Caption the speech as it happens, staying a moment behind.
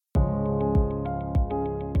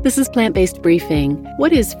This is Plant-Based Briefing.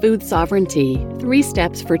 What is food sovereignty? 3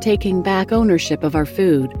 steps for taking back ownership of our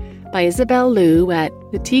food. By Isabel Liu at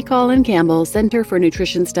the T. Colin Campbell Center for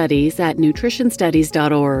Nutrition Studies at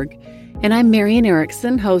nutritionstudies.org. And I'm Marian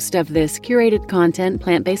Erickson, host of this curated content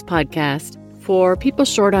plant-based podcast for people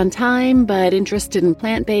short on time but interested in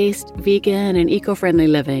plant-based, vegan, and eco-friendly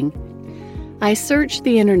living. I searched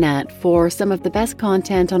the internet for some of the best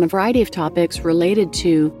content on a variety of topics related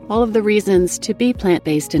to all of the reasons to be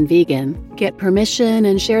plant-based and vegan, get permission,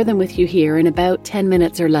 and share them with you here in about 10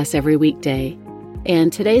 minutes or less every weekday.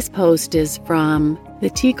 And today's post is from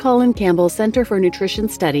the T. Colin Campbell Center for Nutrition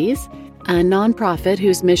Studies, a nonprofit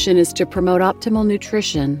whose mission is to promote optimal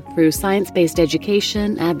nutrition through science-based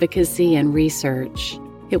education, advocacy, and research.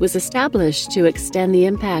 It was established to extend the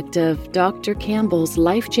impact of Dr. Campbell's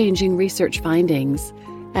life-changing research findings,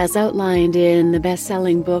 as outlined in the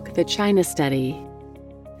best-selling book, The China Study.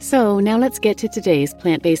 So now let's get to today's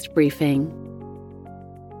plant-based briefing.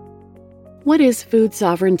 What is food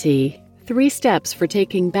sovereignty? 3 steps for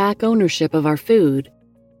taking back ownership of our food.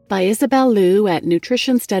 By Isabel Liu at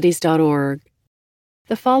nutritionstudies.org.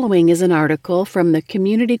 The following is an article from the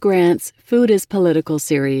Community Grants Food is Political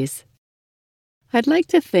series. I'd like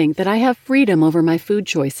to think that I have freedom over my food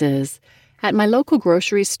choices. At my local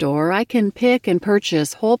grocery store, I can pick and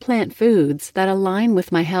purchase whole plant foods that align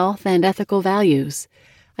with my health and ethical values.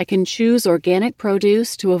 I can choose organic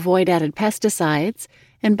produce to avoid added pesticides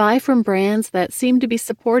and buy from brands that seem to be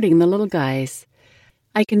supporting the little guys.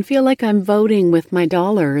 I can feel like I'm voting with my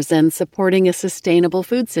dollars and supporting a sustainable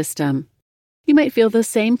food system. You might feel the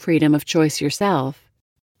same freedom of choice yourself,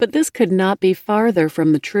 but this could not be farther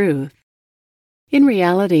from the truth. In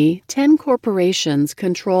reality, 10 corporations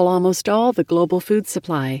control almost all the global food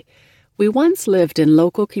supply. We once lived in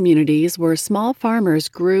local communities where small farmers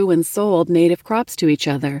grew and sold native crops to each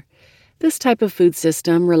other. This type of food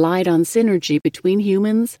system relied on synergy between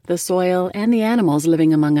humans, the soil, and the animals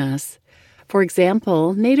living among us. For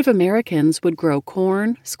example, Native Americans would grow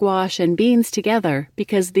corn, squash, and beans together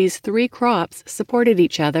because these 3 crops supported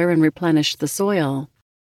each other and replenished the soil.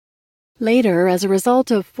 Later, as a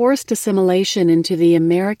result of forced assimilation into the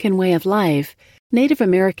American way of life, Native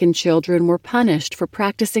American children were punished for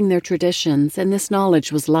practicing their traditions, and this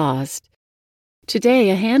knowledge was lost.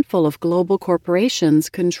 Today, a handful of global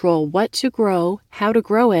corporations control what to grow, how to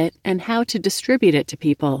grow it, and how to distribute it to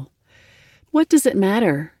people. What does it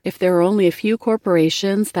matter if there are only a few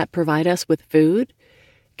corporations that provide us with food?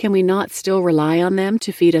 Can we not still rely on them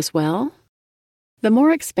to feed us well? The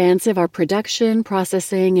more expansive our production,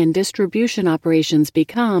 processing, and distribution operations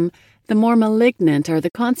become, the more malignant are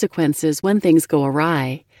the consequences when things go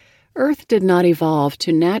awry. Earth did not evolve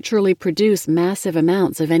to naturally produce massive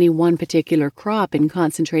amounts of any one particular crop in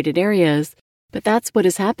concentrated areas, but that's what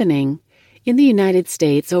is happening. In the United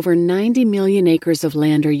States, over 90 million acres of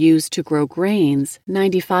land are used to grow grains,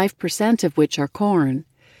 95% of which are corn.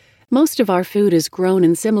 Most of our food is grown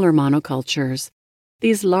in similar monocultures.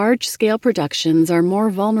 These large-scale productions are more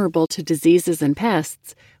vulnerable to diseases and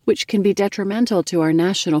pests, which can be detrimental to our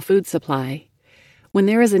national food supply. When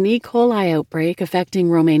there is an E. coli outbreak affecting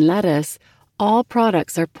romaine lettuce, all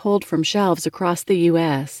products are pulled from shelves across the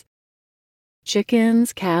U.S.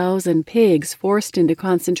 Chickens, cows, and pigs forced into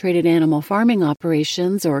concentrated animal farming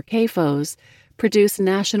operations, or CAFOs, produce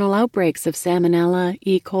national outbreaks of Salmonella,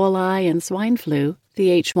 E. coli, and swine flu, the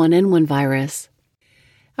H1N1 virus.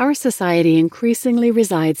 Our society increasingly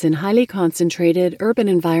resides in highly concentrated urban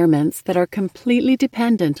environments that are completely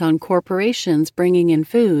dependent on corporations bringing in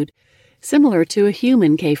food, similar to a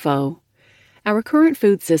human CAFO. Our current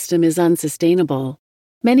food system is unsustainable.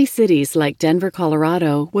 Many cities like Denver,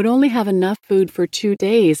 Colorado, would only have enough food for 2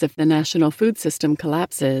 days if the national food system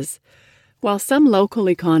collapses. While some local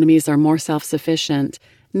economies are more self-sufficient,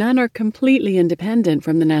 none are completely independent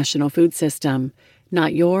from the national food system,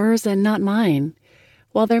 not yours and not mine.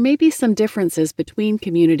 While there may be some differences between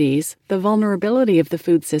communities, the vulnerability of the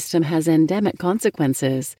food system has endemic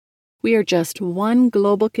consequences. We are just one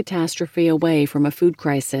global catastrophe away from a food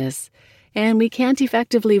crisis, and we can't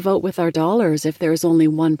effectively vote with our dollars if there is only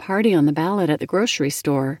one party on the ballot at the grocery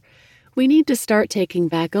store. We need to start taking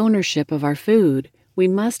back ownership of our food. We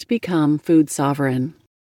must become food sovereign.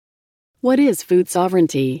 What is food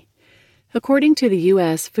sovereignty? According to the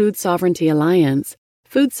U.S. Food Sovereignty Alliance,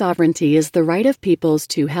 food sovereignty is the right of peoples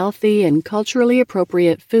to healthy and culturally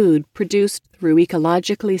appropriate food produced through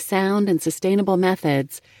ecologically sound and sustainable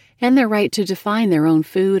methods, and their right to define their own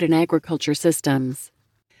food and agriculture systems.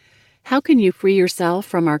 How can you free yourself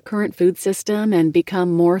from our current food system and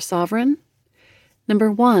become more sovereign?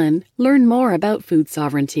 Number 1, learn more about food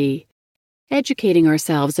sovereignty. Educating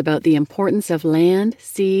ourselves about the importance of land,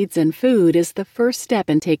 seeds, and food is the first step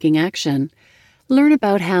in taking action. Learn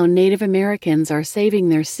about how Native Americans are saving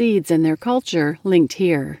their seeds and their culture, linked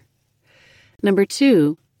here. Number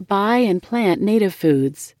 2, buy and plant native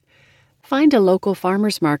foods. Find a local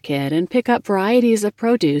farmer's market and pick up varieties of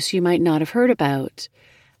produce you might not have heard about.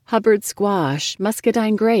 Hubbard squash,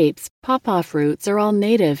 muscadine grapes, pawpaw fruits are all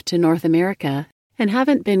native to North America and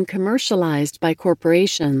haven't been commercialized by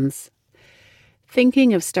corporations.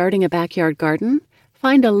 Thinking of starting a backyard garden?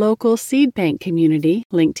 Find a local seed bank community,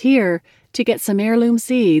 linked here, to get some heirloom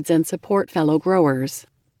seeds and support fellow growers.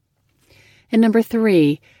 And number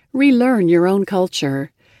 3, relearn your own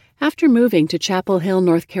culture. After moving to Chapel Hill,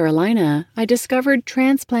 North Carolina, I discovered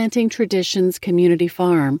Transplanting Traditions Community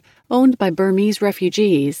Farm, owned by Burmese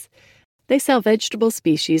refugees. They sell vegetable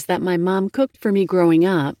species that my mom cooked for me growing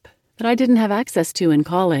up, that I didn't have access to in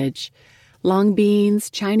college. Long beans,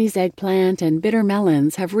 Chinese eggplant, and bitter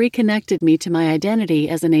melons have reconnected me to my identity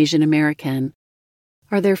as an Asian American.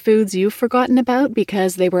 Are there foods you've forgotten about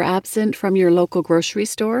because they were absent from your local grocery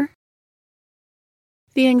store?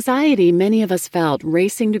 The anxiety many of us felt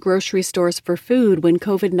racing to grocery stores for food when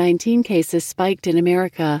COVID-19 cases spiked in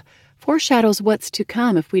America foreshadows what's to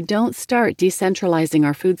come if we don't start decentralizing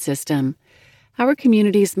our food system. Our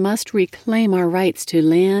communities must reclaim our rights to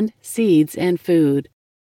land, seeds, and food.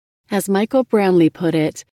 As Michael Brownlee put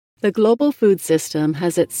it, the global food system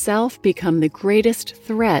has itself become the greatest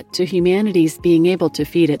threat to humanity's being able to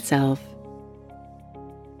feed itself.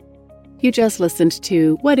 You just listened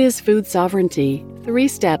to What is Food Sovereignty? 3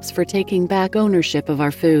 Steps for Taking Back Ownership of Our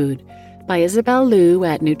Food by Isabel Liu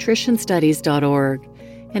at nutritionstudies.org.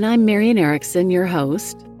 And I'm Marian Erickson, your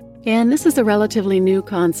host. And this is a relatively new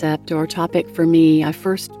concept or topic for me. I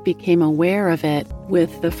first became aware of it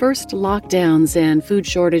with the first lockdowns and food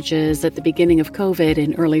shortages at the beginning of COVID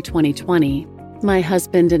in early 2020. My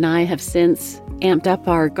husband and I have since amped up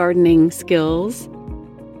our gardening skills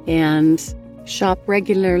and shop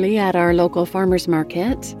regularly at our local farmers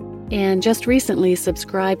market, and just recently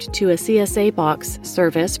subscribed to a CSA box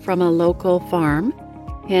service from a local farm.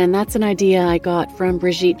 And that's an idea I got from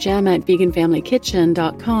Brigitte Jem at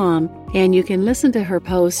veganfamilykitchen.com, and you can listen to her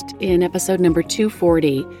post in episode number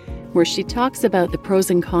 240, where she talks about the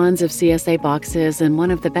pros and cons of CSA boxes and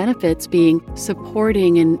one of the benefits being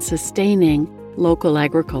supporting and sustaining local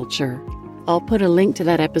agriculture. I'll put a link to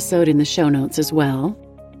that episode in the show notes as well.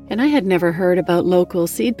 And I had never heard about local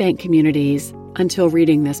seed bank communities until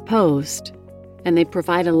reading this post. And they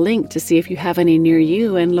provide a link to see if you have any near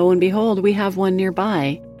you, and lo and behold, we have one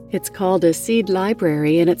nearby. It's called a seed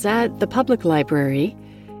library, and it's at the public library.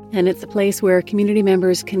 And it's a place where community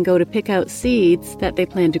members can go to pick out seeds that they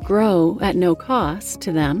plan to grow at no cost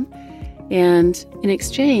to them. And in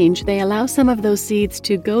exchange, they allow some of those seeds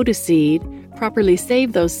to go to seed, properly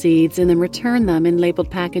save those seeds, and then return them in labeled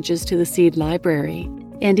packages to the seed library.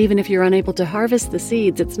 And even if you're unable to harvest the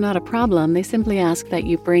seeds, it's not a problem. They simply ask that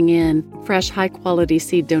you bring in fresh, high-quality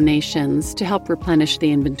seed donations to help replenish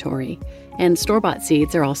the inventory. And store-bought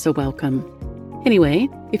seeds are also welcome. Anyway,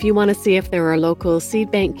 if you want to see if there are local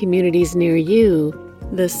seed bank communities near you,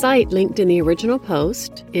 the site linked in the original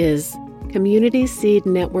post is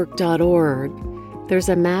communityseednetwork.org. There's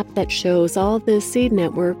a map that shows all the seed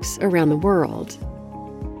networks around the world.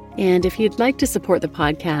 And if you'd like to support the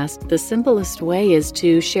podcast, the simplest way is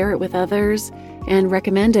to share it with others and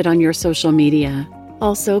recommend it on your social media.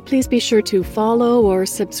 Also, please be sure to follow or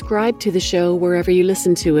subscribe to the show wherever you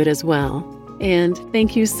listen to it as well. And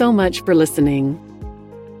thank you so much for listening.